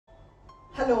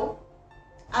Hello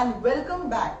and welcome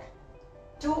back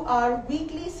to our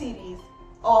weekly series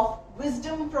of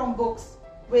Wisdom from Books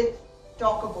with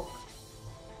Talk a Book.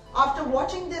 After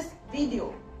watching this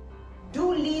video,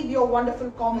 do leave your wonderful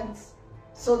comments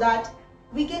so that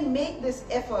we can make this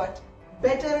effort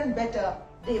better and better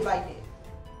day by day.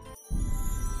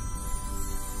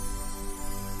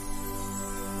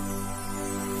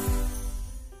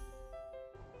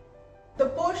 The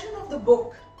portion of the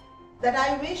book that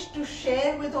I wish to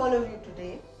share with all of you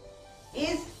today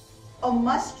is a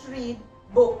must-read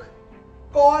book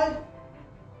called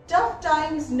Tough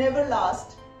Times Never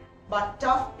Last, but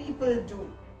Tough People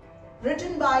Do,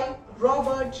 written by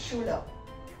Robert Schuller.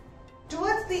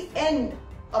 Towards the end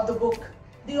of the book,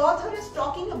 the author is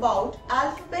talking about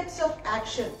alphabets of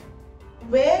action,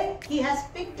 where he has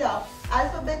picked up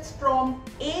alphabets from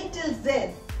A till Z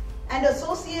and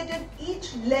associated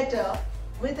each letter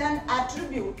with an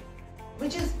attribute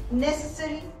which is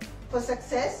necessary for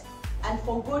success and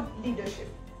for good leadership.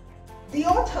 The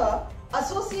author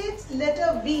associates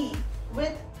letter V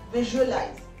with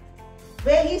visualize,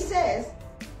 where he says,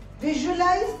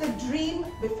 visualize the dream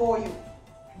before you.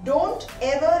 Don't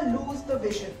ever lose the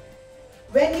vision.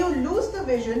 When you lose the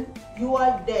vision, you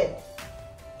are dead.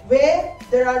 Where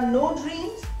there are no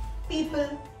dreams, people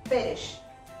perish.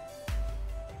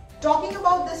 Talking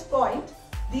about this point,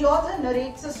 the author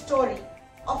narrates a story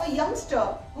of a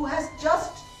youngster who has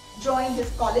just joined his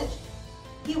college.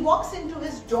 He walks into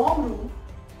his dorm room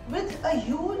with a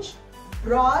huge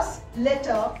brass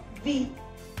letter V,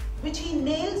 which he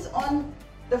nails on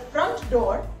the front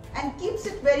door and keeps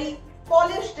it very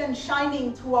polished and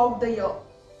shining throughout the year.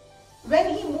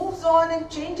 When he moves on and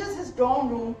changes his dorm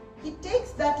room, he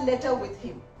takes that letter with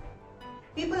him.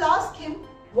 People ask him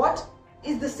what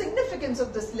is the significance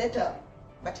of this letter,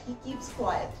 but he keeps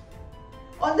quiet.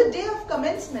 On the day of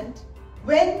commencement,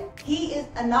 when he is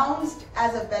announced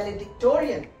as a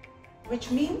valedictorian,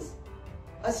 which means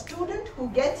a student who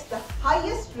gets the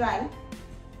highest rank,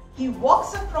 he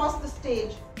walks across the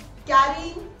stage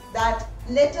carrying that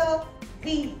letter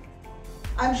V.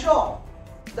 I'm sure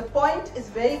the point is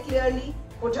very clearly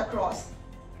put across.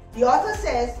 The author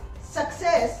says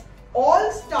success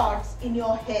all starts in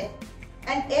your head,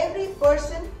 and every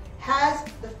person has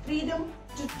the freedom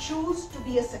to choose to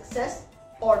be a success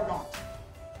or not.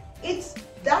 It's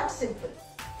that simple.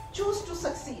 Choose to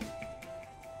succeed.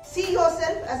 See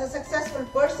yourself as a successful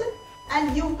person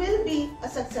and you will be a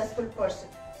successful person.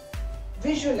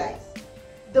 Visualize.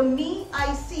 The me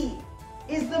I see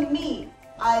is the me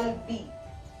I'll be.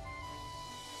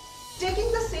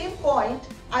 Taking the same point,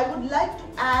 I would like to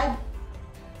add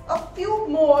a few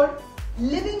more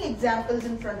living examples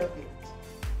in front of you.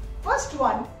 First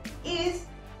one is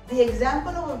the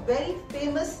example of a very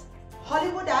famous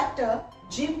Hollywood actor,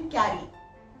 Jim Carrey.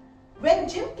 When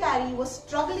Jim Carrey was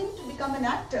struggling to become an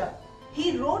actor,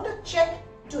 he wrote a check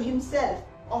to himself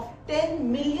of $10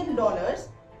 million,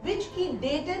 which he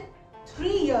dated 3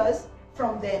 years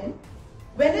from then.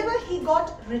 Whenever he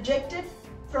got rejected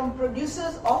from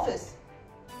producer's office,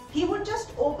 he would just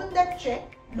open that check,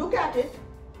 look at it,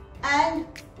 and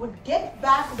would get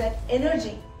back that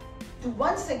energy to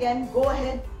once again go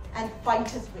ahead and fight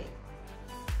his way.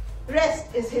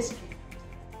 Rest is history.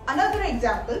 Another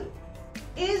example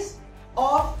is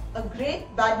of a great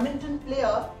badminton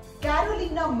player,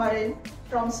 Carolina Marin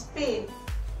from Spain,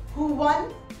 who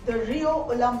won the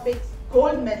Rio Olympics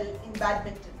gold medal in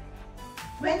badminton.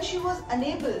 When she was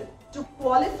unable to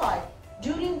qualify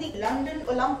during the London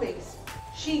Olympics,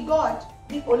 she got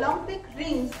the Olympic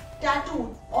rings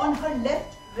tattooed on her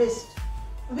left wrist,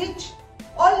 which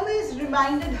always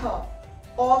reminded her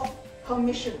of her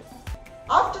mission.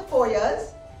 After 4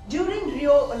 years, during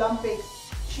Rio Olympics,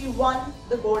 she won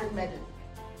the gold medal.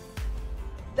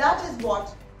 That is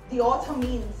what the author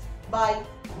means by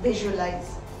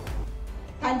visualize.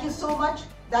 Thank you so much.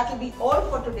 That will be all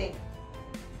for today.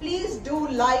 Please do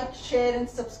like, share and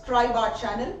subscribe our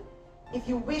channel if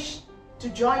you wish to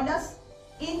join us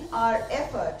in our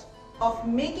effort of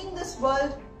making this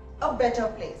world a better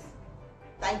place.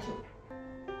 Thank you.